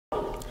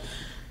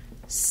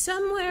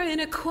Somewhere in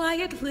a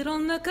quiet little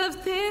nook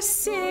of this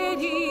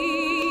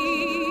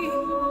city,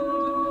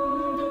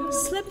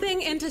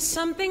 slipping into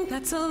something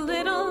that's a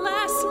little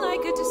less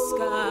like a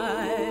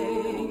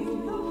disguise.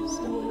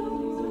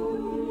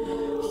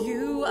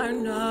 You are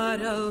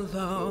not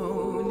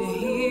alone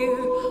here.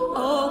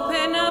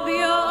 Open up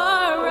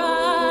your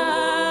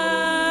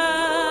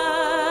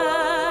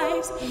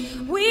eyes.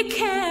 We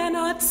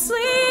cannot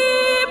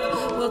sleep.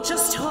 We'll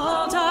just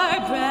hold our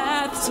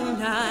breath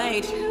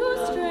tonight.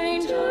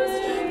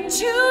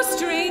 Two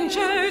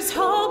strangers,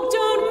 hope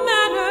don't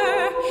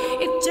matter.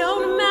 It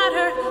don't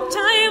matter.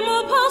 Time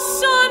will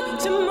pass on.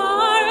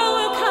 Tomorrow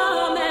will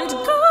come and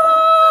go.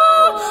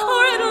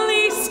 Or at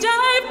least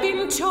I've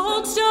been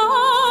told so.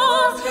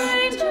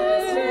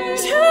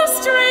 Two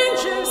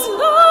strangers,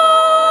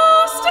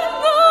 lost and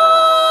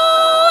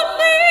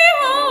lonely,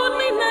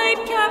 only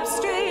nightcap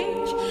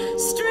strange.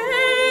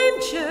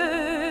 Strangers,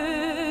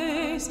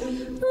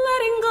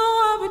 letting go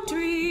of a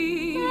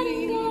dream.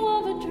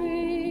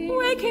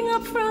 Waking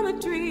up from a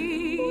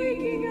dream.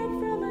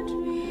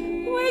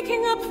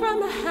 Waking up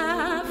from a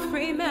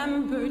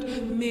half-remembered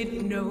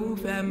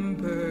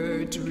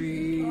mid-November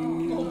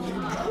dream.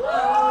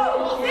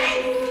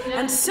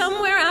 And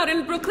somewhere out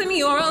in Brooklyn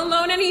you're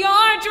alone and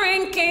you're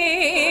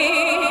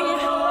drinking,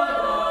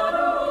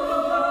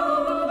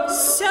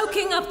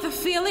 soaking up the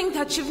feeling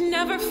that you've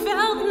never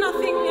felt,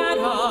 nothing at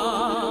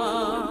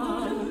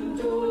all.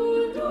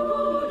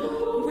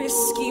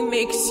 Whiskey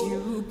makes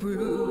you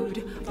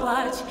brood,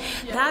 but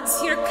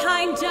that's your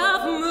kind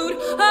of mood.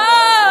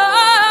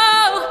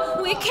 Oh,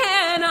 we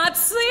cannot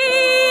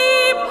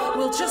sleep.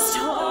 We'll just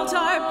hold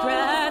our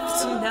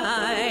breath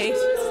tonight.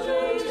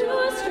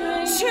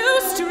 Two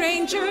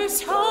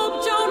strangers,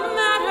 hope don't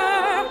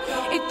matter.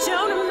 It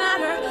don't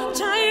matter.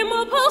 Time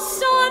will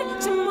pass on.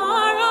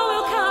 Tomorrow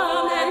will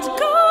come and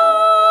go.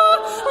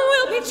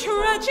 We'll be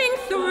trudging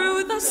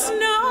through the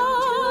snow.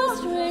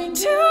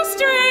 Two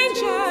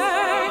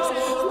strangers,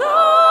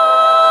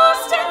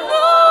 lost and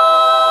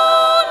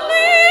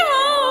lonely,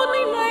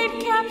 only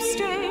nightcap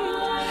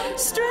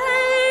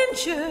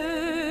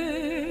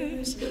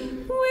strangers,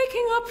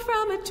 waking up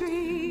from a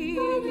dream,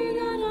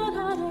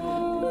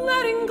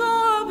 letting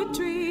go of a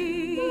dream.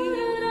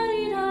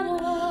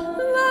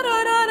 La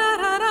da da da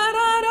da da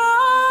da da.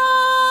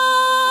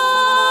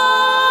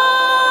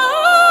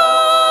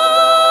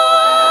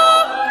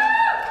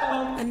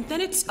 And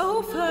then it's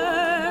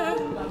over.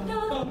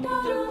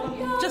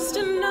 Just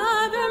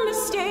another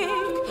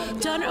mistake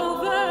done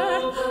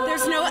over.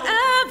 There's no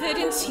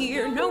evidence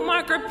here, no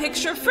marker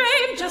picture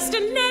frame, just a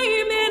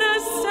name in a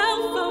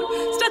cell phone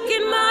stuck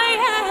in my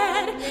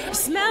head. A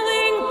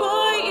smelling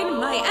boy in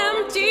my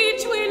empty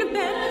twin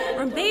bed.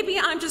 Or maybe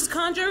I'm just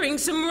conjuring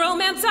some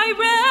romance I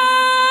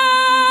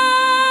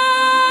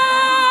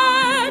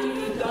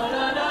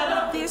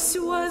read. This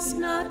was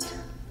not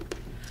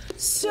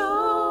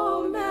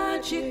so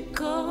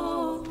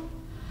magical.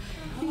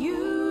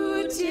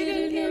 You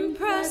didn't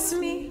impress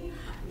me,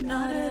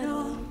 not at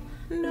all.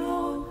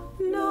 No,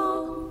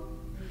 no,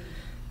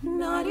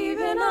 not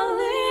even a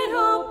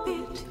little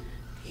bit.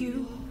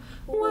 You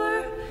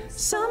were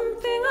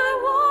something I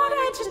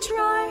wanted to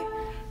try,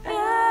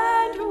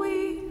 and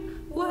we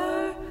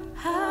were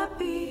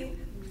happy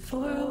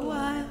for a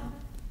while.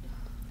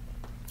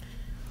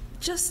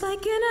 Just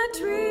like in a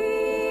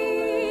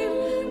dream,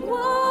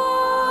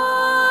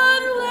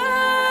 one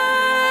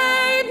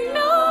late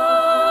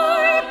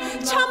night,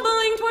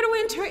 tumbling toward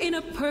winter in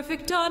a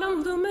perfect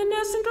autumn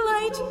luminescent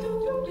light.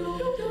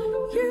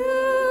 You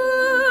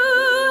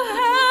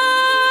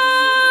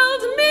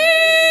held me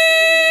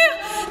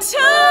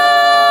tight.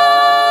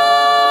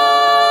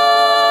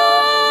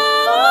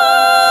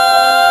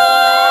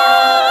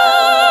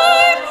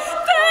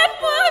 That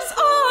was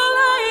all I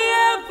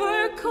ever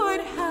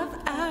could have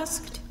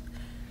asked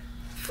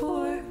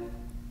for.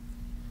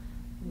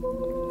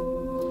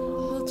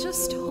 We'll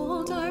just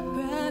hold our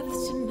breath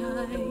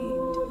tonight.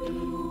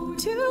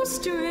 Two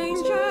strangers.